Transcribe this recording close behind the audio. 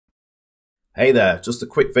Hey there, just a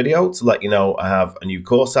quick video to let you know I have a new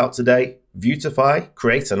course out today, Vuetify,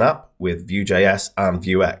 Create an App with Vue JS and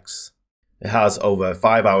Vuex. It has over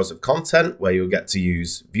 5 hours of content where you'll get to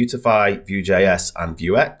use Vuetify, Vue JS and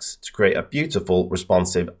Vuex to create a beautiful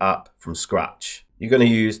responsive app from scratch. You're going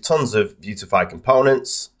to use tons of Vuetify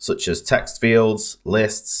components such as text fields,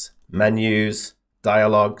 lists, menus,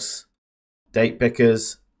 dialogs, date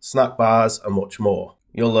pickers, snackbars and much more.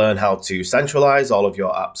 You'll learn how to centralize all of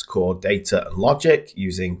your app's core data and logic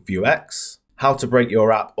using Vuex, how to break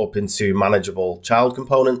your app up into manageable child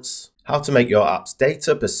components, how to make your app's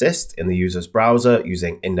data persist in the user's browser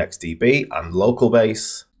using IndexedDB and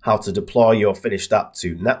Localbase, how to deploy your finished app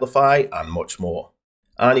to Netlify, and much more.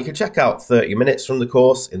 And you can check out 30 minutes from the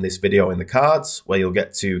course in this video in the cards, where you'll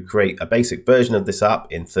get to create a basic version of this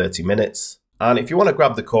app in 30 minutes. And if you want to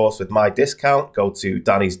grab the course with my discount, go to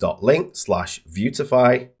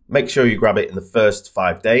dannys.link/Vuetify. Make sure you grab it in the first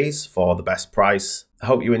 5 days for the best price. I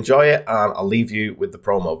hope you enjoy it, and I'll leave you with the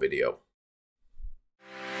promo video.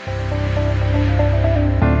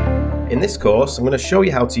 In this course, I'm going to show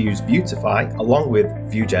you how to use Vuetify along with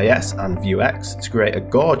Vue JS and Vuex to create a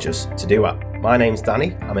gorgeous to-do app. My name's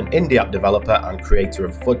Danny, I'm an indie app developer and creator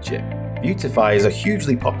of Fudgit. Vuetify is a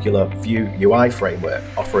hugely popular Vue UI framework,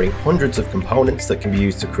 offering hundreds of components that can be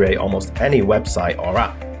used to create almost any website or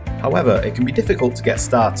app. However, it can be difficult to get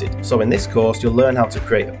started, so in this course you'll learn how to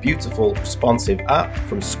create a beautiful, responsive app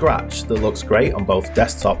from scratch that looks great on both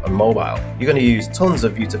desktop and mobile. You're going to use tons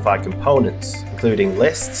of Vuetify components, including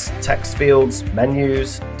lists, text fields,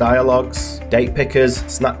 menus, dialogs, date pickers,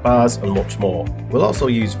 snackbars and much more. We'll also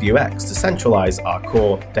use Vuex to centralize our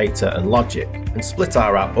core data and logic and split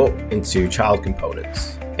our app up into child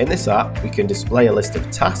components. In this app, we can display a list of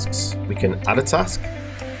tasks, we can add a task,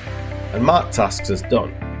 and mark tasks as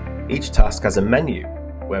done. Each task has a menu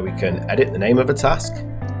where we can edit the name of a task,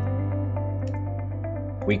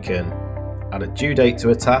 we can add a due date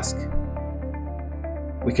to a task,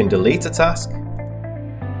 we can delete a task,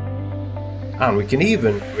 and we can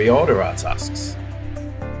even reorder our tasks.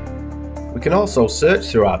 We can also search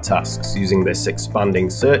through our tasks using this expanding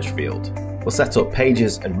search field. We'll set up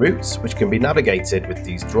pages and routes which can be navigated with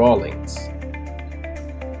these draw links.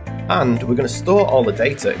 And we're going to store all the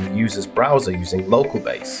data in the user's browser using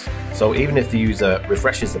Localbase. So even if the user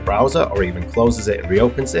refreshes the browser or even closes it and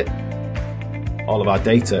reopens it, all of our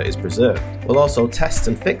data is preserved. We'll also test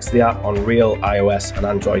and fix the app on real iOS and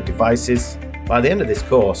Android devices. By the end of this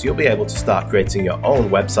course, you'll be able to start creating your own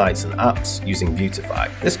websites and apps using Vuetify.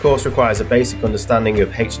 This course requires a basic understanding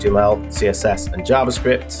of HTML, CSS and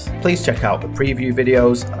JavaScript. Please check out the preview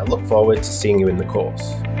videos and I look forward to seeing you in the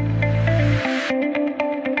course.